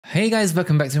Hey guys,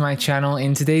 welcome back to my channel.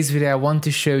 In today's video I want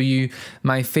to show you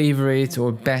my favorite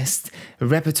or best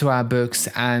repertoire books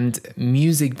and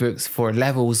music books for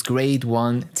levels grade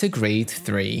 1 to grade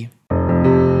 3.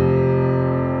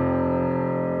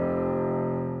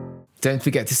 Don't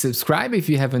forget to subscribe if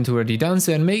you haven't already done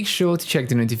so, and make sure to check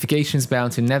the notifications bell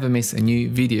to never miss a new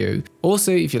video.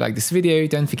 Also, if you like this video,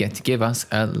 don't forget to give us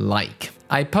a like.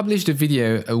 I published a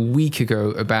video a week ago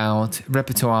about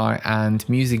repertoire and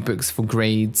music books for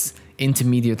grades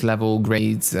intermediate level,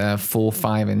 grades 4,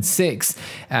 5 and 6,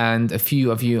 and a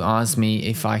few of you asked me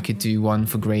if I could do one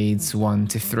for grades 1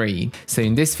 to 3. So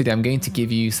in this video I'm going to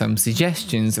give you some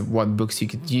suggestions of what books you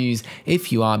could use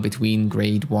if you are between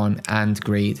grade 1 and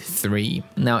grade 3.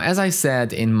 Now, as I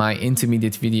said in my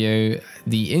intermediate video,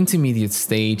 the intermediate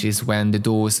stage is when the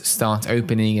doors start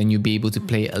opening and you'll be able to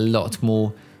play a lot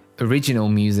more original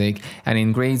music, and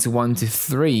in grades 1 to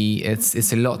 3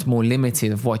 it's a lot more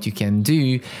limited of what you can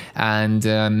do, and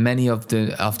many of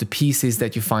the pieces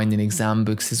that you find in exam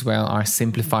books as well are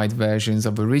simplified versions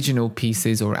of original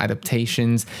pieces or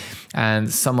adaptations,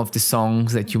 and some of the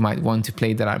songs that you might want to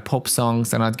play that are pop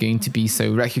songs are not going to be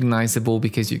so recognizable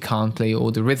because you can't play all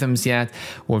the rhythms yet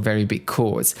or very big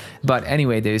chords. But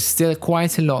anyway, there's still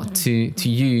quite a lot to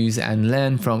use and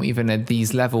learn from even at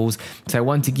these levels, so I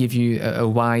want to give you a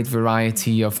wide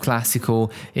variety of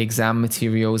classical exam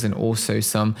materials and also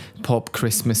some pop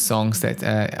Christmas songs that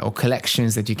or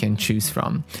collections that you can choose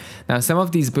from. Now, some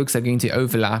of these books are going to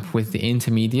overlap with the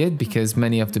intermediate because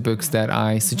many of the books that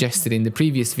I suggested in the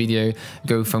previous video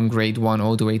go from grade 1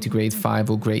 all the way to grade 5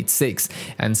 or grade 6,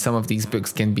 and some of these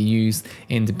books can be used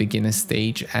in the beginner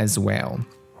stage as well.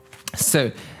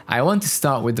 So I want to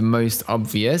start with the most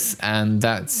obvious, and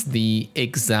that's the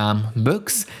exam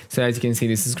books. So as you can see,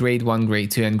 this is grade 1, grade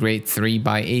 2 and grade 3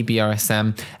 by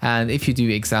ABRSM, and if you do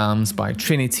exams by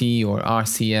Trinity or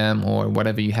RCM or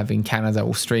whatever you have in Canada,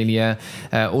 Australia,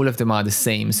 all of them are the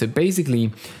same. So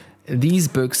basically these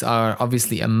books are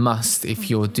obviously a must if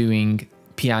you're doing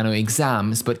piano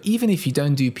exams, but even if you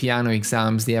don't do piano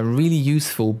exams, they are really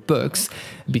useful books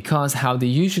because how they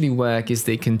usually work is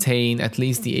they contain, at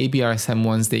least the ABRSM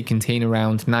ones, they contain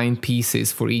around 9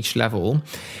 pieces for each level,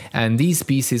 and these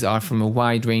pieces are from a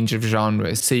wide range of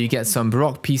genres. So you get some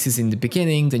Baroque pieces in the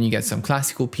beginning, then you get some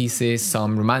classical pieces,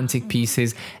 some romantic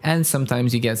pieces, and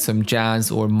sometimes you get some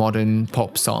jazz or modern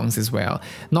pop songs as well.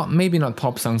 Maybe not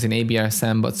pop songs in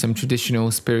ABRSM, but some traditional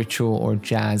spiritual or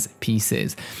jazz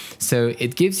pieces. So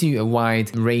it gives you a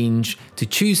wide range to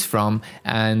choose from,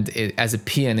 and as a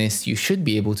pianist you should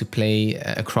be able to play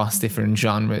across different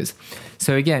genres.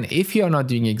 So again, if you're not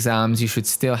doing exams, you should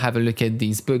still have a look at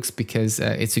these books because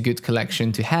it's a good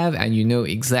collection to have and you know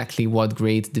exactly what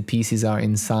grade the pieces are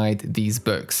inside these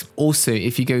books. Also,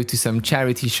 if you go to some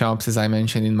charity shops, as I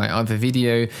mentioned in my other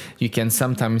video, you can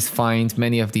sometimes find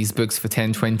many of these books for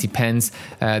 10-20 pence,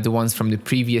 the ones from the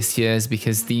previous years,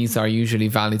 because these are usually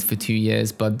valid for 2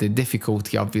 years, but the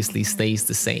difficulty obviously stays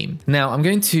the same. Now, I'm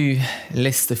going to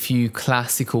list a few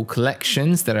classical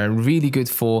collections that are really good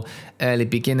for early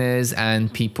beginners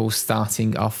and people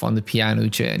starting off on the piano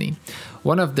journey.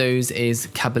 One of those is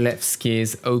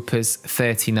Kabalevsky's Opus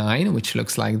 39, which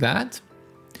looks like that.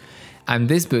 And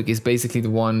this book is basically the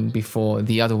one before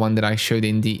the other one that I showed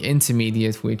in the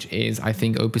intermediate, which is, I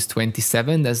think, Opus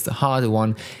 27. That's the harder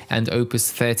one. And Opus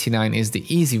 39 is the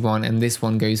easy one. And this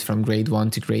one goes from grade 1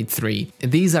 to grade 3.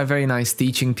 These are very nice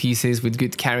teaching pieces with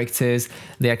good characters.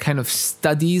 They are kind of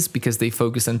studies because they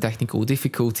focus on technical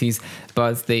difficulties,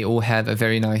 but they all have a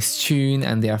very nice tune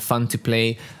and they are fun to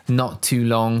play, not too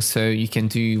long. So you can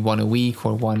do one a week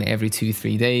or one every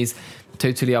 2-3 days.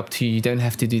 Totally up to you. You don't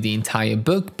have to do the entire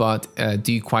book, but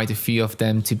do quite a few of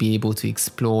them to be able to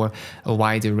explore a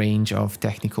wider range of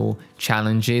technical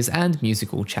challenges and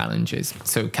musical challenges.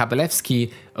 So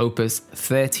Kabalevsky, Opus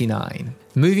 39.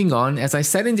 Moving on, as I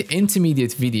said in the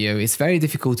intermediate video, it's very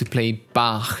difficult to play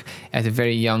Bach at a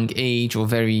very young age or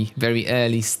very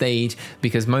early stage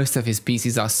because most of his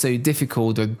pieces are so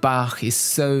difficult, but Bach is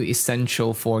so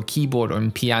essential for keyboard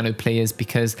and piano players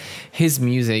because his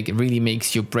music really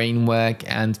makes your brain work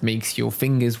and makes your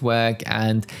fingers work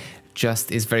and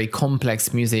just is very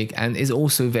complex music and is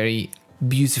also very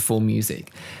beautiful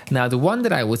music. Now, the one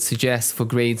that I would suggest for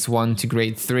grades 1 to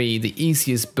grade 3, the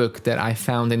easiest book that I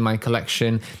found in my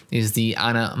collection is the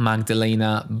Anna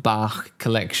Magdalena Bach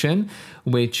collection,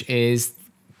 which is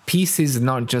pieces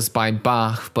not just by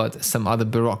Bach but some other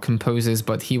Baroque composers,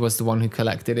 but he was the one who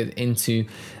collected it into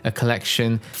a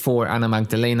collection for Anna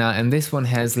Magdalena, and this one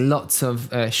has lots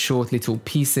of short little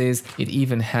pieces. It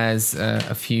even has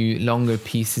a few longer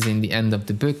pieces in the end of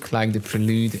the book, like the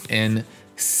Prelude in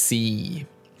C.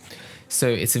 So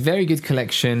it's a very good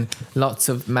collection, lots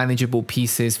of manageable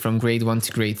pieces from grade 1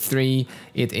 to grade 3.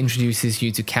 It introduces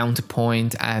you to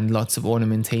counterpoint and lots of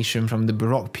ornamentation from the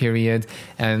Baroque period.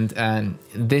 And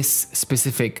this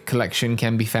specific collection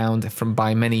can be found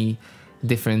by many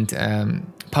different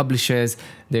publishers.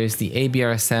 There's the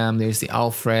ABRSM, there's the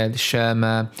Alfred,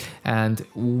 Schirmer, and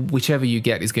whichever you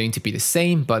get is going to be the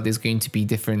same, but there's going to be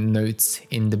different notes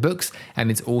in the books, and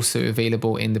it's also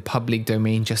available in the public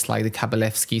domain just like the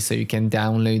Kabalevsky, so you can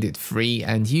download it free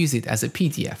and use it as a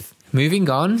PDF. Moving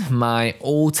on, my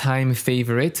all-time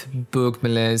favorite,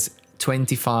 Burgmüller's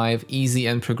 25 Easy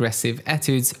and Progressive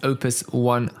Etudes, Opus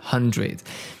 100.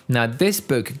 Now this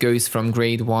book goes from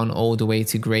grade 1 all the way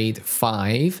to grade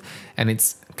 5, and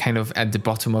it's kind of at the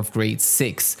bottom of grade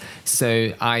 6.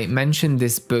 So I mentioned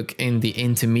this book in the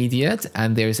intermediate,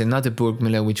 and there's another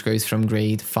Burgmüller which goes from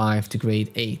grade 5 to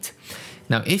grade 8.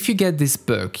 Now, if you get this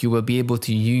book, you will be able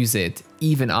to use it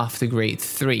even after grade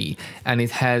 3, and it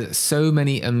has so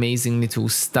many amazing little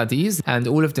studies, and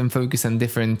all of them focus on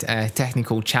different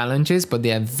technical challenges, but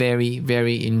they are very,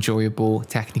 very enjoyable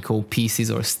technical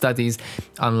pieces or studies.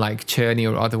 Unlike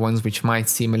Czerny or other ones which might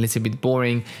seem a little bit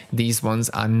boring, these ones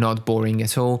are not boring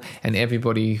at all, and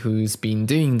everybody who's been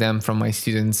doing them from my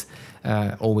students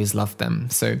always loved them.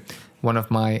 So one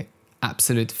of my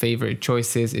absolute favorite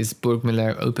choices is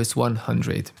Burgmüller Opus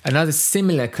 100. Another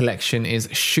similar collection is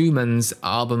Schumann's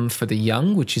Album for the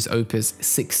Young, which is Opus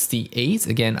 68.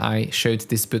 Again, I showed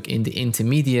this book in the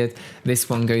intermediate. This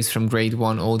one goes from grade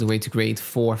 1 all the way to grade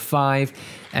 4-5.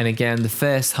 And again, the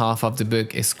first half of the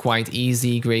book is quite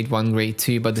easy, grade 1, grade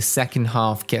 2, but the second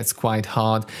half gets quite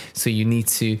hard. So you need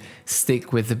to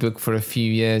stick with the book for a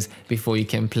few years before you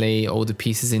can play all the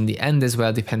pieces in the end as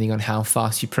well, depending on how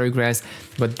fast you progress.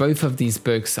 But both of these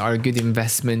books are a good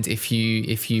investment if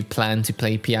you plan to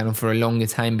play piano for a longer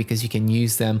time, because you can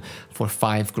use them for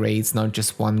 5 grades, not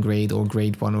just 1 grade or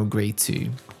grade 1 or grade 2.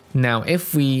 Now,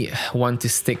 if we want to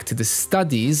stick to the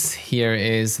studies, here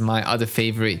is my other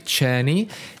favorite, Czerny.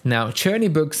 Now, Czerny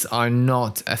books are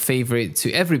not a favorite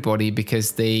to everybody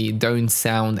because they don't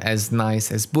sound as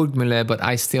nice as Burgmüller, but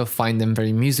I still find them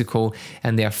very musical,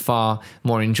 and they are far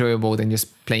more enjoyable than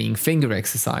just playing finger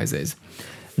exercises.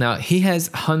 Now, he has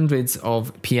hundreds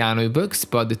of piano books,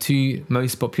 but the two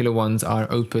most popular ones are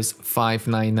Opus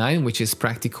 599, which is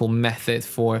practical method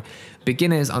for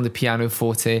beginners on the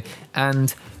pianoforte,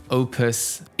 and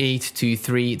Opus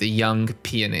 823, The Young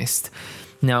Pianist.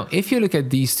 Now, if you look at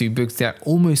these two books, they're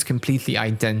almost completely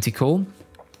identical.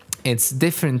 It's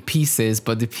different pieces,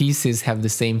 but the pieces have the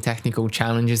same technical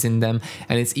challenges in them,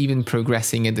 and it's even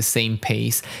progressing at the same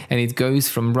pace, and it goes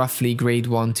from roughly grade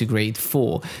 1 to grade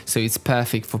 4, so it's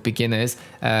perfect for beginners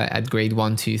at grade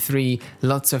 1, 2, 3.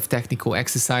 Lots of technical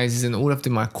exercises, and all of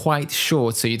them are quite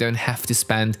short, so you don't have to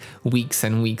spend weeks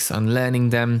and weeks on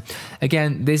learning them.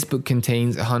 Again, this book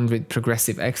contains 100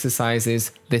 progressive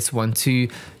exercises, this one too.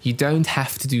 You don't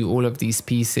have to do all of these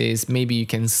pieces. Maybe you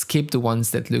can skip the ones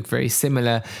that look very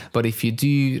similar, but if you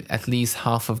do, at least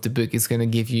half of the book is going to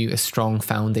give you a strong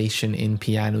foundation in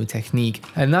piano technique.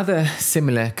 Another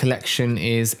similar collection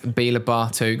is Bela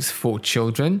Bartok's For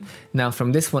Children. Now,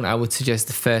 from this one, I would suggest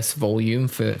the first volume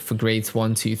for grades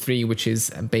 1, 2, 3, which is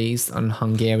based on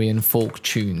Hungarian folk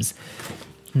tunes.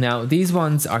 Now, these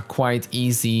ones are quite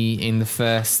easy in the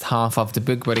first half of the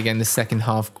book, but again, the second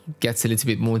half gets a little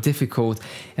bit more difficult.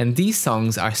 And these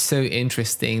songs are so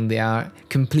interesting. They are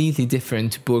completely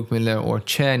different to Burgmüller or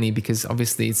Czerny, because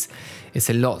obviously it's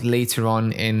a lot later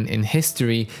on in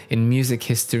history, in music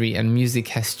history, and music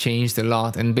has changed a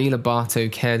lot. And Bela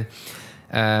Bartok had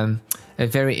a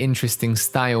very interesting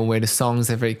style where the songs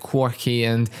are very quirky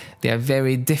and they are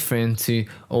very different to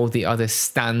all the other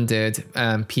standard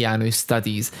piano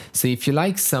studies. So if you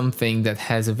like something that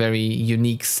has a very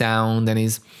unique sound and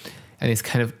is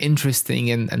kind of interesting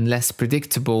and less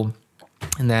predictable,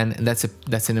 and then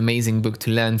that's an amazing book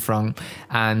to learn from.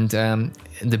 And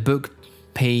the book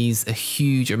pays a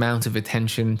huge amount of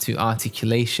attention to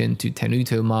articulation, to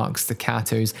tenuto marks,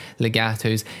 staccatos,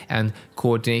 legatos, and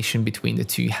coordination between the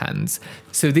two hands.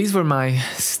 So these were my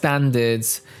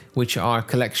standards, which are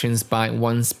collections by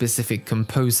one specific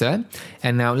composer.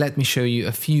 And now let me show you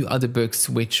a few other books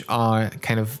which are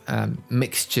kind of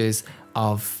mixtures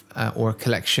of or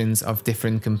collections of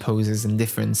different composers and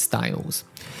different styles.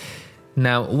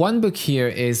 Now, one book here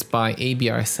is by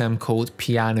ABRSM called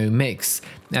Piano Mix,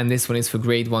 and this one is for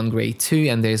grade 1, grade 2,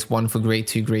 and there's one for grade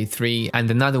 2, grade 3, and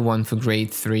another one for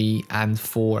grade 3 and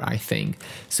 4, I think.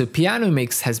 So Piano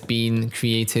Mix has been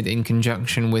created in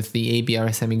conjunction with the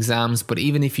ABRSM exams, but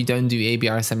even if you don't do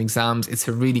ABRSM exams, it's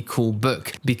a really cool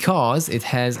book because it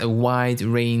has a wide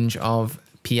range of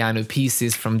piano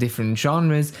pieces from different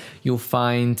genres. You'll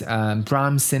find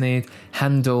Brahms in it,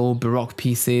 Handel, Baroque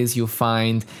pieces. You'll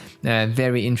find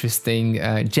very interesting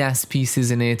jazz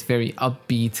pieces in it, very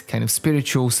upbeat kind of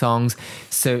spiritual songs.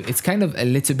 So it's kind of a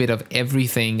little bit of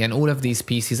everything, and all of these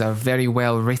pieces are very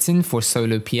well written for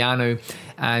solo piano,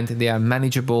 and they are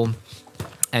manageable.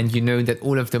 And you know that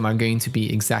all of them are going to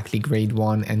be exactly grade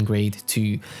 1 and grade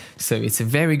 2. So it's a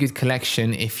very good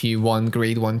collection if you want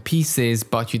grade 1 pieces,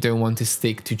 but you don't want to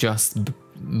stick to just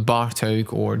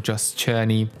Bartók or just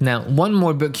Czerny. Now, one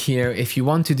more book here, if you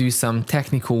want to do some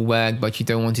technical work, but you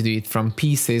don't want to do it from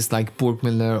pieces like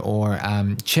Burgmüller or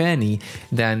Czerny,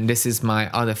 then this is my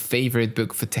other favorite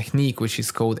book for technique, which is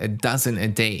called A Dozen a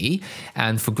Day.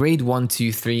 And for grade 1,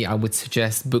 2, 3, I would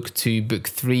suggest book 2, book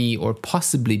 3, or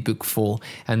possibly book 4.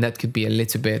 And that could be a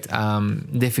little bit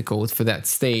difficult for that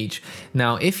stage.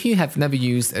 Now, if you have never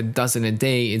used A Dozen a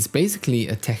Day, it's basically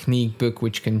a technique book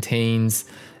which contains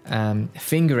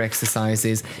finger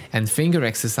exercises,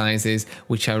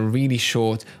 which are really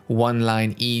short, 1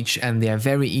 line each, and they are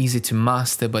very easy to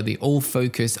master, but they all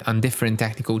focus on different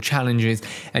technical challenges,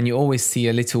 and you always see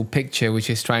a little picture which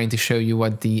is trying to show you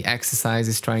what the exercise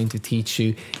is trying to teach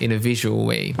you in a visual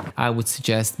way. I would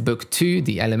suggest book 2,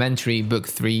 the elementary, book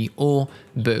 3, or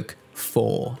book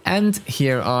 4. And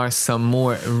here are some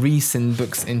more recent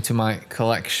books into my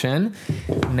collection.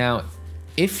 Now,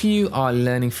 if you are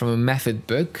learning from a method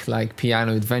book like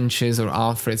Piano Adventures or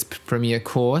Alfred's Premier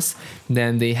Course,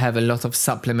 then they have a lot of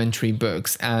supplementary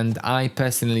books, and I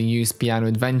personally use Piano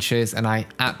Adventures and I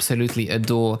absolutely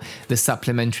adore the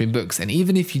supplementary books. And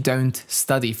even if you don't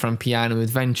study from Piano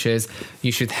Adventures,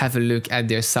 you should have a look at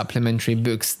their supplementary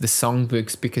books, the song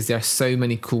books, because there are so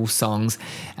many cool songs,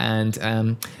 and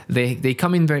they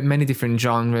come in very many different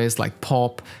genres like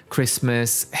pop,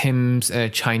 Christmas, hymns,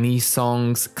 Chinese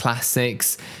songs,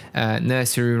 classics,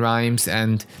 nursery rhymes,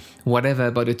 and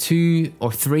whatever. But the 2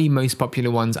 or 3 most popular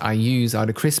ones I use are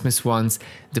the Christmas ones,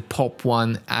 the pop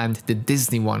one, and the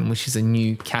Disney one, which is a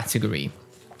new category.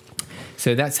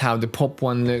 So that's how the pop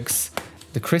one looks,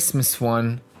 the Christmas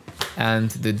one,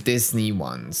 and the Disney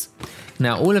ones.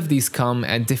 Now, all of these come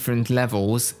at different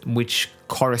levels, which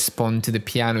correspond to the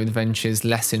Piano Adventures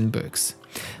lesson books.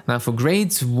 Now, for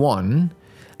grades 1,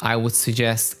 I would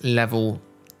suggest level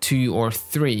 2 or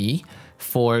 3.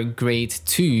 For grade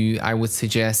 2, I would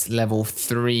suggest level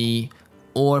 3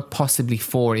 or possibly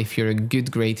 4 if you're a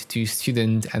good grade 2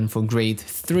 student. And for grade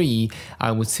 3,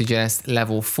 I would suggest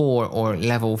level 4 or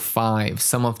level 5.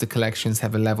 Some of the collections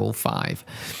have a level 5.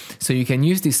 So you can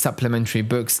use these supplementary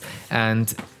books,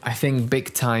 and I think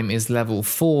Big Time is level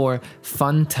 4,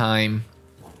 Fun Time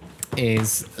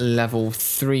is level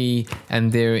 3,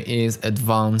 and there is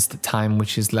Advanced Time,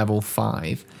 which is level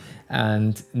 5.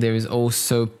 And there is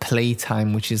also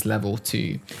Playtime, which is level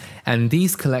 2. And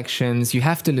these collections, you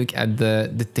have to look at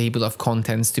the table of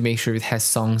contents to make sure it has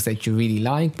songs that you really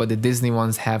like, but the Disney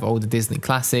ones have all the Disney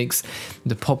classics.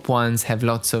 The pop ones have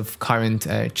lots of current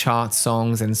chart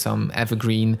songs and some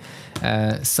evergreen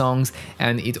songs.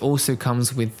 And it also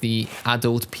comes with the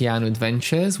Adult Piano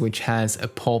Adventures, which has a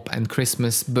pop and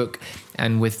Christmas book.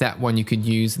 And with that one, you could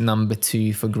use number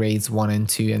 2 for grades 1 and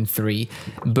 2 and 3.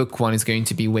 Book 1 is going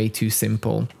to be way too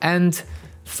simple. And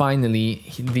finally,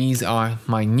 these are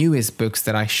my newest books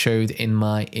that I showed in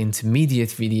my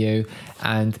intermediate video.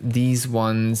 And these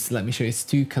ones, let me show you, it's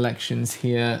 2 collections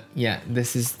here. Yeah,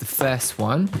 this is the first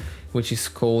one, which is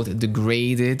called The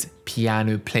Graded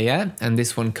Piano Player. And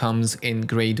this one comes in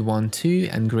grade 1, 2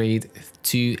 and grade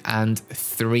 2 and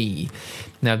 3.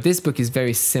 Now, this book is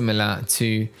very similar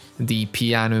to the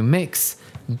Piano Mix,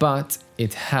 but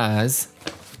it has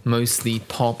mostly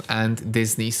pop and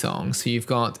Disney songs. So you've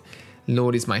got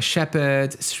Lord is My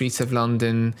Shepherd, Streets of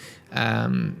London,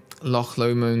 Loch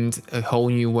Lomond, A Whole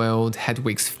New World,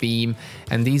 Hedwig's Theme,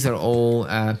 and these are all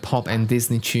pop and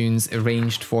Disney tunes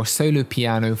arranged for solo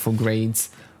piano for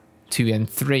grades 2 and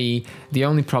 3. The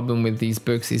only problem with these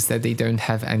books is that they don't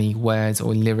have any words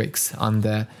or lyrics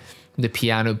under the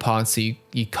piano part, so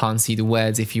you can't see the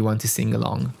words if you want to sing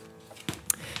along.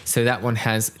 So that one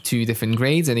has 2 different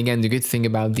grades. And again, the good thing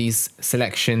about these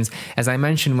selections, as I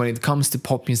mentioned, when it comes to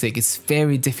pop music, it's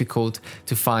very difficult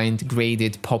to find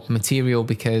graded pop material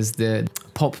because the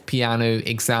pop piano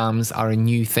exams are a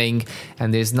new thing,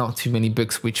 and there's not too many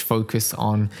books which focus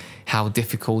on how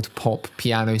difficult pop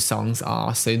piano songs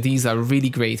are. So these are really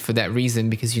great for that reason,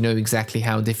 because you know exactly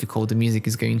how difficult the music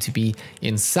is going to be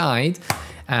inside.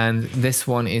 And this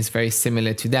one is very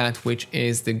similar to that, which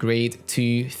is the grade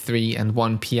 2, 3 and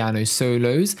 1 piano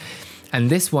solos. And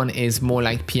this one is more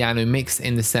like piano mix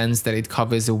in the sense that it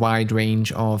covers a wide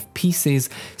range of pieces.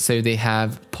 So they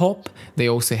have pop, they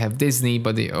also have Disney,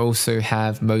 but they also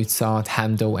have Mozart,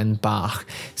 Handel and Bach.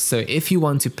 So if you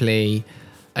want to play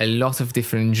a lot of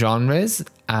different genres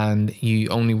and you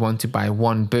only want to buy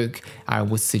one book, I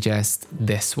would suggest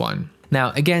this one.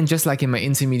 Now, again, just like in my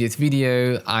intermediate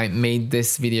video, I made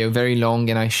this video very long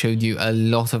and I showed you a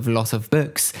lot of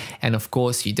books. And of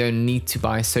course, you don't need to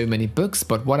buy so many books,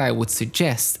 but what I would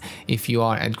suggest if you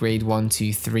are at grade 1,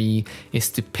 2, 3 is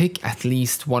to pick at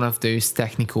least one of those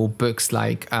technical books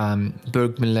like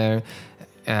Burgmüller,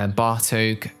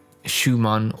 Bartók,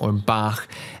 Schumann or Bach,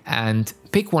 and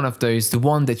pick one of those, the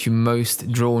one that you're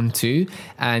most drawn to,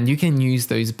 and you can use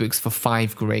those books for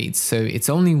 5 grades. So it's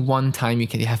only one time you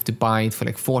have to buy it for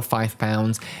like £4 or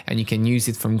 £5, and you can use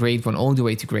it from grade 1 all the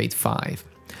way to grade 5.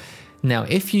 Now,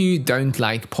 if you don't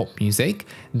like pop music,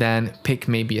 then pick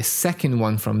maybe a second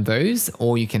one from those,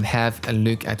 or you can have a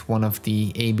look at one of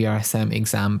the ABRSM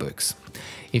exam books.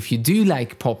 If you do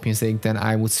like pop music, then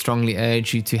I would strongly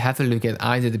urge you to have a look at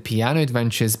either the Piano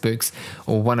Adventures books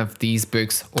or one of these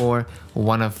books or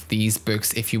one of these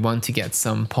books if you want to get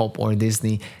some pop or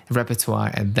Disney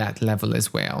repertoire at that level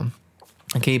as well.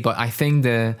 Okay, but I think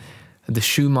the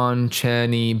Schumann,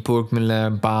 Czerny,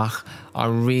 Burgmüller, Bach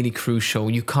are really crucial.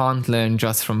 You can't learn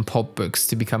just from pop books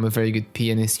to become a very good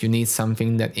pianist. You need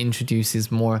something that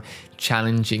introduces more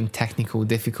challenging technical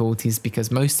difficulties,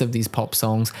 because most of these pop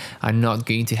songs are not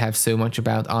going to have so much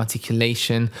about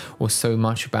articulation or so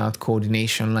much about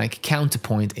coordination like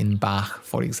Counterpoint in Bach,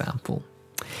 for example.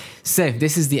 So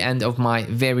this is the end of my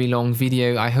very long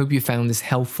video. I hope you found this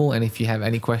helpful, and if you have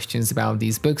any questions about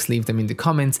these books, leave them in the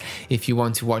comments. If you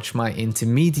want to watch my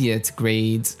intermediate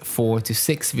grades 4 to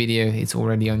 6 video, it's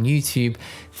already on YouTube.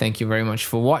 Thank you very much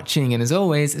for watching, and as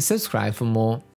always, subscribe for more.